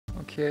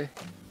Okay,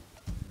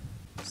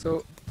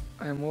 so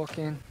I'm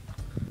walking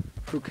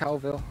through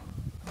Calves. They're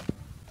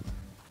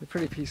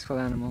pretty peaceful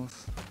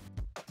animals.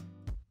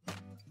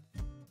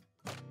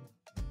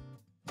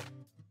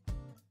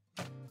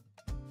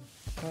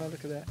 Oh,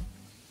 look at that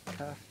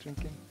calf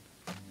drinking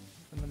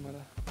from the mother.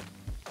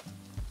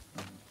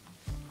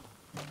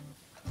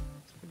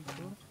 It's pretty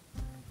cool.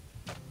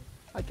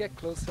 I get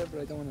closer, but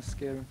I don't want to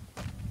scare him.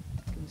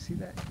 Can you see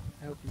that?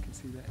 I hope you can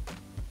see that.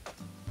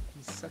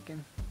 He's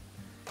sucking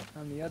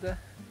on the udder,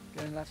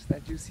 getting lots of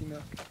that juicy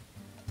milk.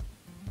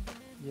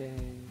 Yay.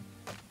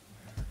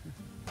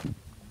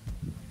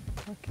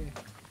 Okay.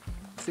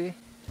 See?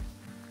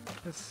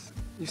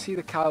 You see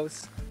the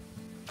cows.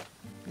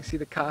 You see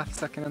the calf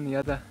sucking on the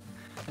udder,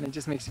 and it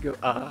just makes you go,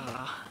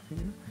 ah.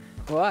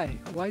 Why?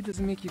 Why does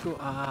it make you go,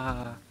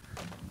 ah?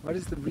 What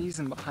is the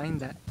reason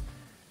behind that?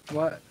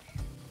 What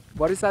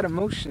is that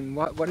emotion?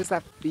 What is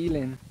that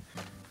feeling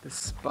that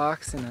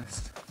sparks in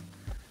us?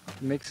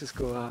 It makes us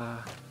go,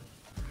 ah.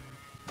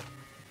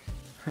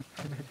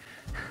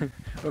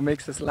 What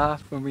makes us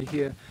laugh when we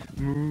hear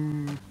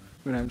moo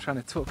when I'm trying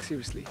to talk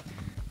seriously.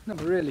 No,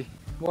 but really,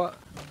 what?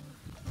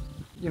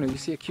 You know, you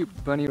see a cute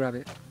bunny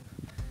rabbit.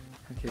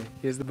 Okay,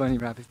 here's the bunny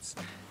rabbits.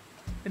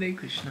 Hare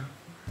Krishna.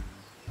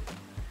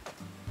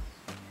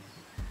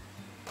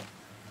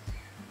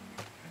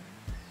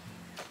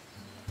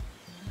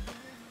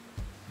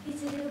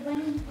 It's a little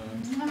bunny.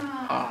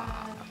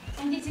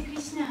 And it's a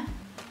Krishna.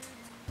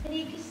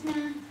 Hare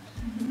Krishna.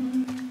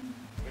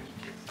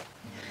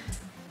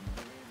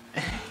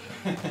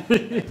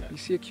 You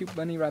see a cute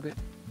bunny rabbit.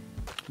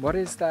 What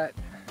is that?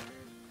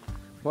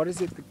 What is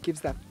it that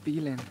gives that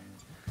feeling?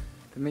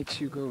 That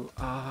makes you go,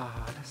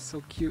 ah, that's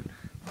so cute.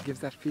 It gives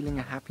that feeling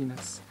of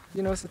happiness.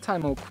 You know, it's a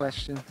time-old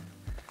question.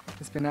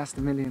 It's been asked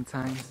a million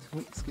times. Oh,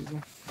 excuse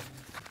me.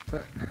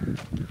 But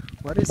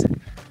what is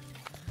it?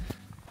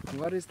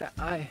 What is that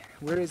I?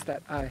 Where is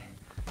that I?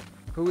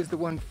 Who is the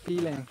one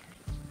feeling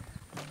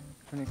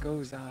when it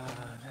goes, ah,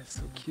 that's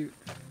so cute?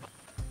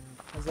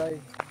 As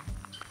I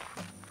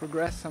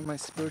progress on my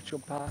spiritual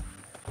path,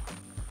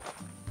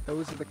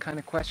 those are the kind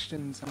of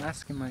questions I'm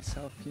asking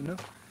myself, you know?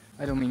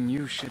 I don't mean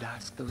you should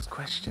ask those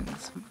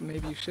questions.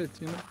 Maybe you should,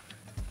 you know?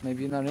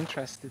 Maybe you're not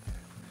interested.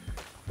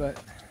 But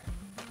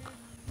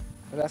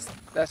that's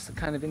the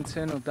kind of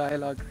internal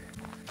dialogue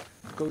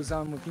that goes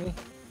on with me.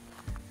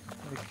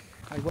 Like,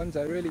 I wonder,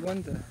 I really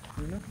wonder,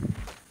 you know?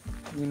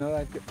 You know,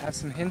 I have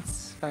some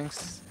hints,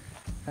 thanks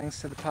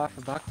to the path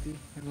of bhakti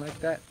and like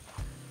that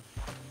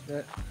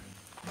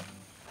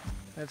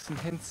I have some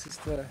hints as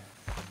to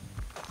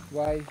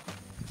why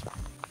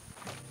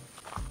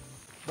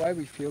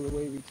we feel the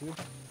way we do,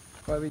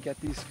 why we get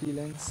these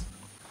feelings,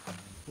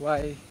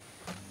 why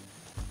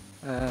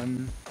a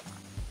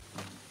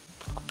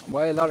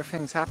lot of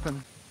things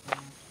happen,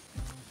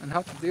 and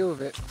how to deal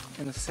with it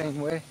in the same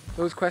way.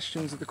 Those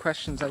questions are the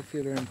questions I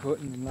feel are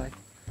important in life.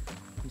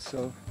 And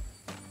so,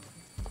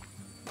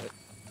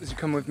 as you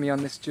come with me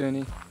on this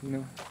journey, you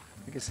know,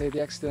 like I say,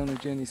 the external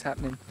journey is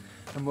happening.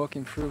 I'm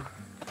walking through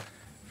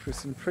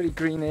some pretty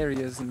green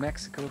areas in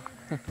Mexico,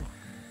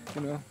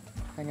 you know,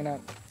 hanging out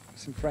with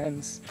some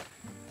friends,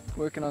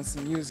 working on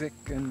some music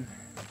and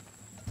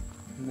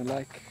the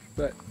like,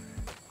 but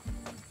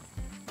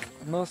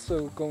I'm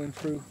also going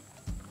through,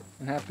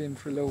 and have been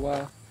for a little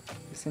while,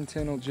 this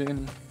internal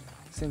journey,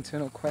 this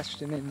internal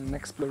questioning and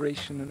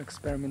exploration and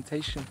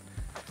experimentation.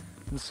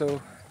 And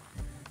so,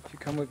 if you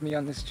come with me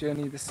on this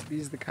journey,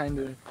 these are the kind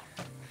of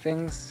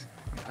things,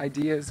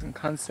 ideas and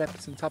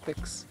concepts and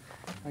topics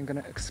I'm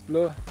going to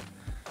explore.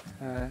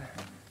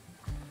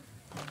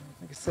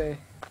 Like I say,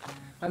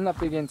 I'm not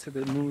big into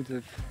the mood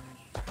of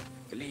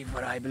believe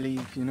what I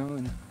believe, you know,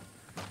 and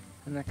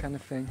that kind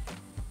of thing,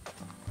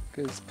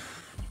 because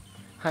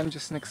I'm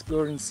just an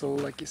exploring soul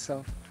like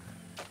yourself.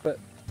 But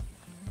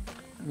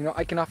you know,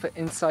 I can offer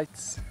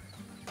insights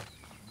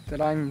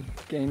that I'm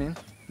gaining,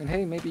 and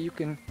hey, maybe you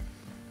can,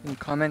 in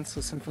comments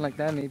or something like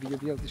that, maybe you'll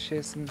be able to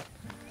share some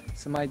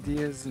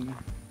ideas and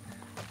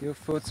your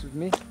thoughts with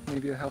me.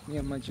 Maybe it'll help me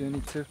on my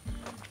journey too.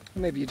 Or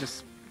maybe you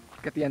just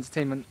get the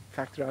entertainment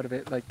factor out of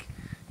it, like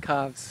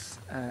calves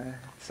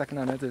sucking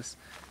on others.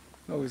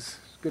 Always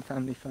good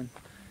family fun.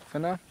 For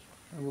now,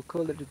 I will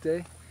call it a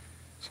day.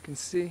 As you can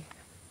see,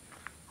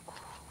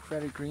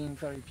 very green,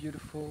 very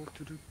beautiful.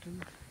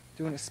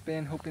 Doing a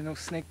spin, hoping no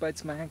snake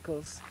bites my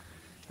ankles.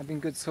 I've been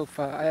good so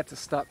far. I had to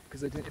stop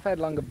because if I had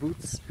longer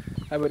boots,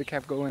 I would have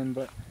kept going,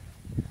 but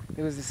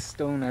there was this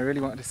stone I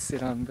really wanted to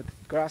sit on, but the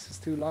grass is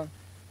too long.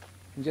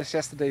 And just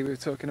yesterday we were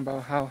talking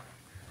about how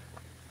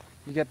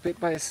you get bit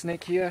by a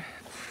snake here,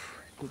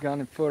 you're gone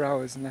in 4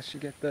 hours unless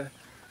you get the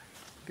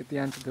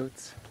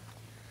antidotes.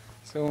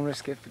 So I won't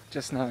risk it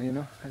just now, you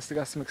know. I still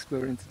got some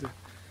exploring to do.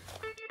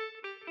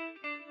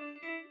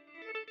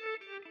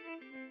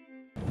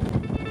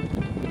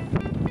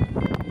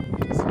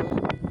 So,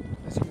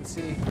 as you can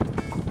see,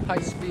 high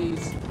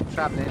speeds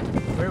traveling.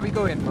 Where are we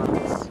going,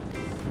 Marcus?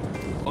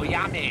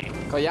 Koyame.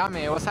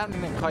 Koyame. What's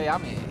happening in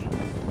Koyame?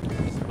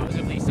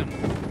 Supposedly some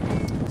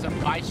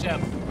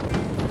bicep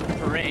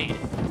parade.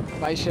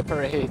 Bicep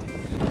parade.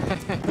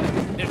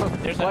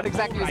 There's What a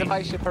exactly bull is a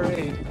ride. Vaisha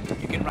parade?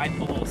 You can ride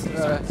bulls.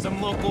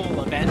 Some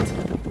local event,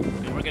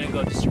 and we're gonna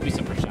go distribute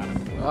some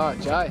prashadam. Oh,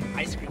 Jai.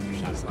 Ice cream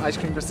prashadam. Ice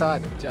cream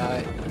prasad.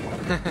 Jai.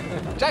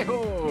 Jai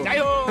ho! Jai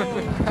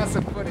ho! That's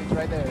some footage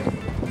right there.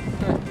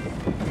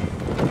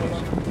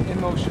 In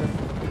motion.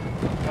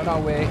 On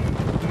our way to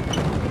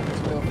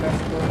the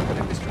festival. We're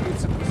gonna distribute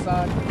some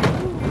prasad.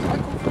 Ooh,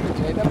 quite cool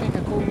footage, eh? That'd make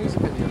a cool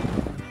music video.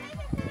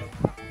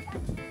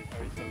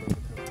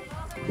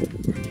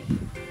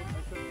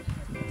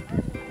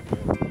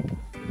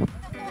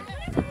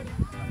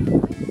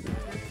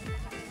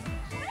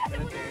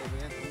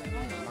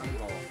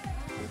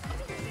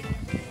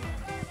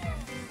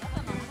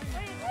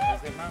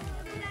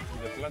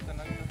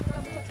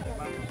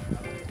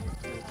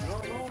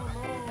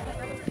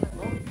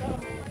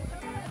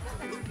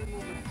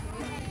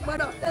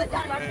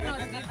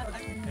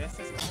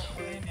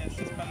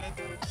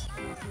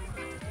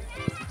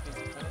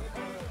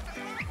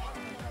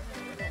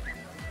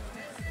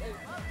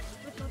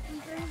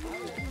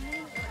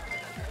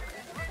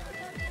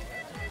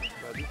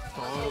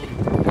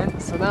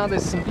 And so now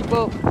there's some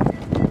people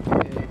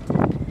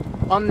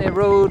on their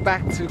road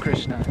back to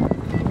Krishna.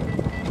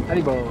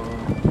 Haribo.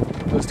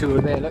 Those two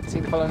are there. Let's see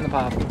the following the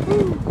path.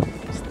 Woo!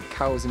 It's the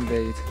cows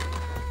invade.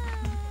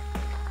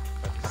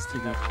 It's too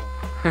good.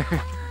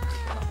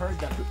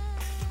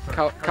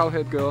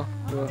 Cowherd girl.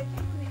 Oh,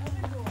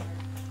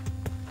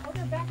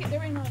 they're back.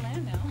 They're in our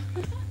land now.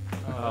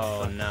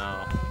 Oh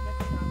no.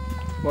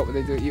 What would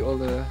they do? Eat all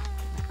the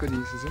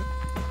goodies, is it?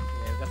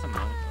 Yeah, that's a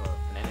monk or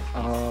banana.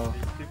 Oh.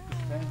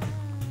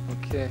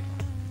 Okay.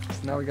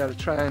 So now we gotta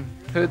try and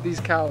herd these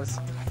cows.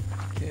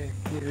 Okay,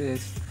 here it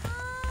is.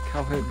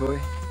 Cowherd boy.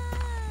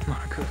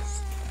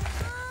 Marcos.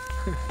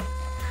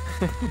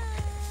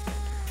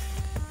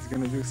 He's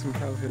gonna do some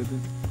cow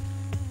herding.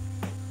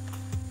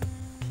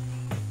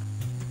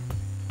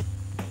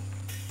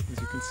 As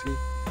you can see,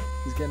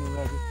 he's getting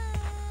ready.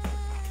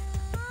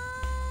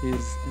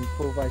 He's in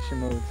full Vaisha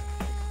mode.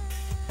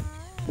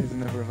 Here's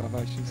another of our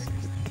Vaishas.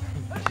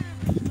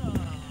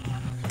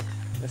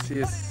 Let's see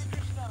his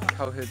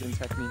cow herding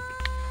technique.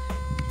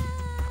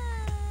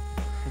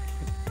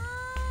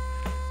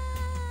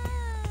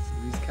 So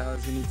these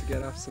cows you need to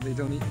get off so they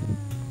don't eat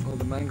all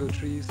the mango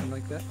trees and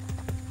like that.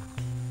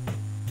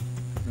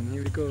 And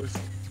here he goes.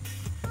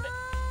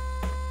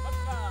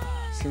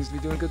 Seems to be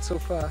doing good so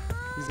far.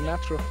 He's a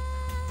natural.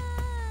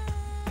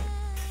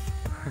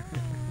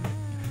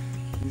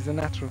 He's a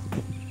natural.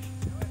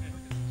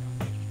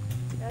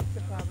 That's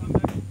the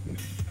problem.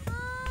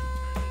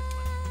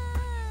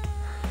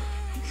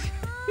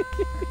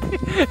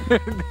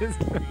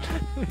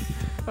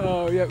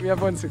 Oh, yeah, we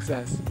have one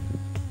success.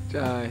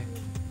 Jai.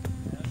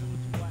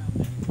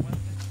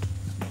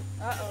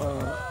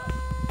 Uh-oh.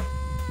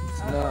 It's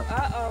not.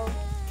 Uh-oh.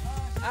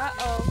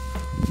 Uh-oh.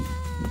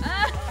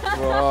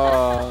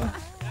 Whoa.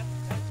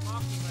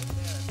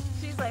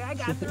 She's like, I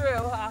got through.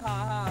 Ha ha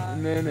ha.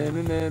 No, no,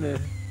 no, no, no.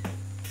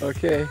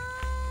 Okay.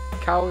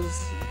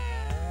 Cows.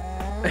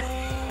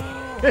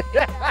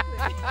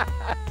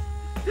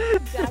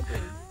 Exactly.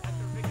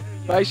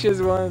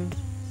 Vaishas won.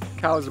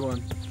 Cows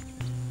won.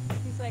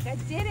 He's like, I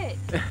did it.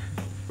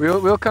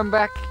 We'll come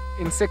back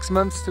in 6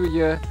 months to a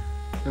year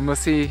and we'll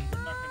see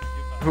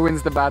who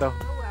wins the battle.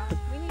 Oh well.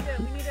 We need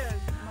to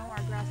mow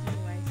our grass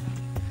anyway.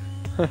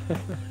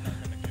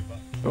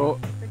 Oh,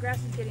 The grass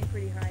is getting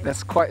pretty high.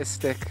 that's quite a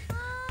stick.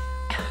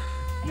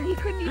 And he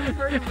couldn't even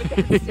hurt him with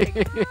that stick.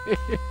 Put the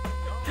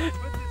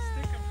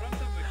stick in front of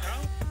the cow.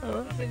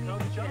 Didn't even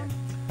care.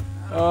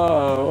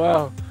 Oh,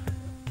 wow.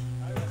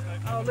 I was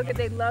like, Oh, look at,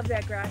 they love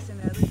that grass in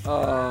there.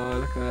 Oh,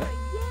 look at that.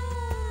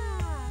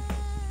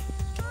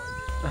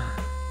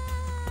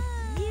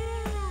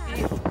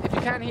 Yeah. If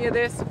you can't hear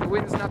this, if the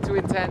wind's not too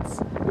intense,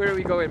 where are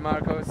we going,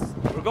 Marcos?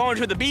 We're going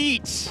to the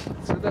beach.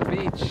 To the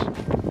beach.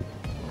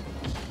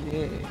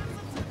 Yeah.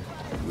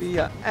 We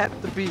are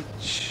at the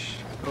beach.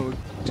 Oh,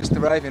 just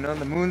arriving on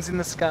the moon's in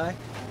the sky.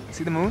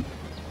 See the moon?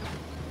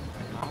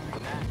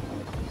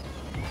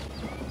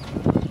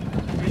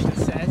 Krishna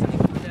says in the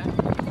Gita,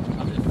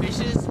 of the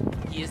fishes,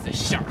 he is the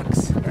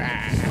sharks.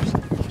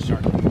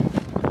 Shark.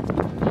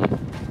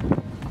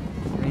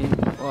 I mean,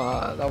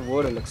 wow, that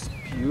water looks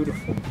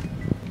beautiful.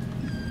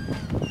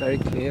 Very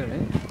clear,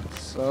 eh?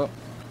 So,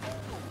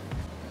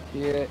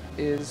 here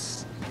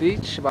is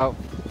beach, about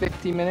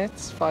 50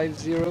 minutes,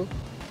 50,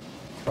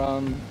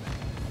 from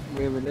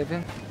where we're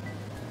living.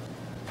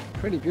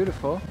 Pretty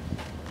beautiful.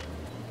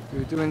 We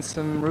were doing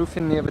some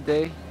roofing the other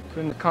day,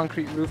 putting the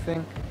concrete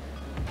roofing.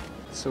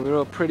 So we're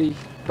all pretty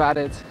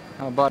battered,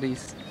 our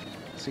bodies.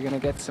 So you're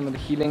gonna get some of the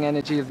healing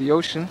energy of the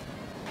ocean.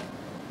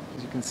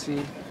 As you can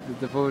see, the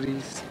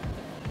devotees,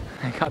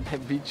 they got their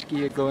beach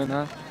gear going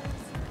on.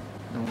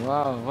 And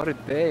wow, what a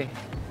day.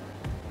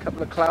 A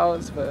couple of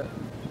clouds, but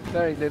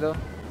very little.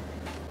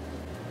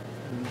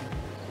 And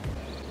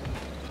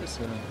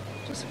just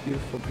a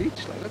beautiful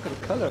beach. Like, look at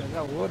the color of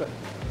that water.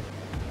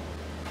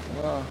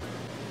 Wow.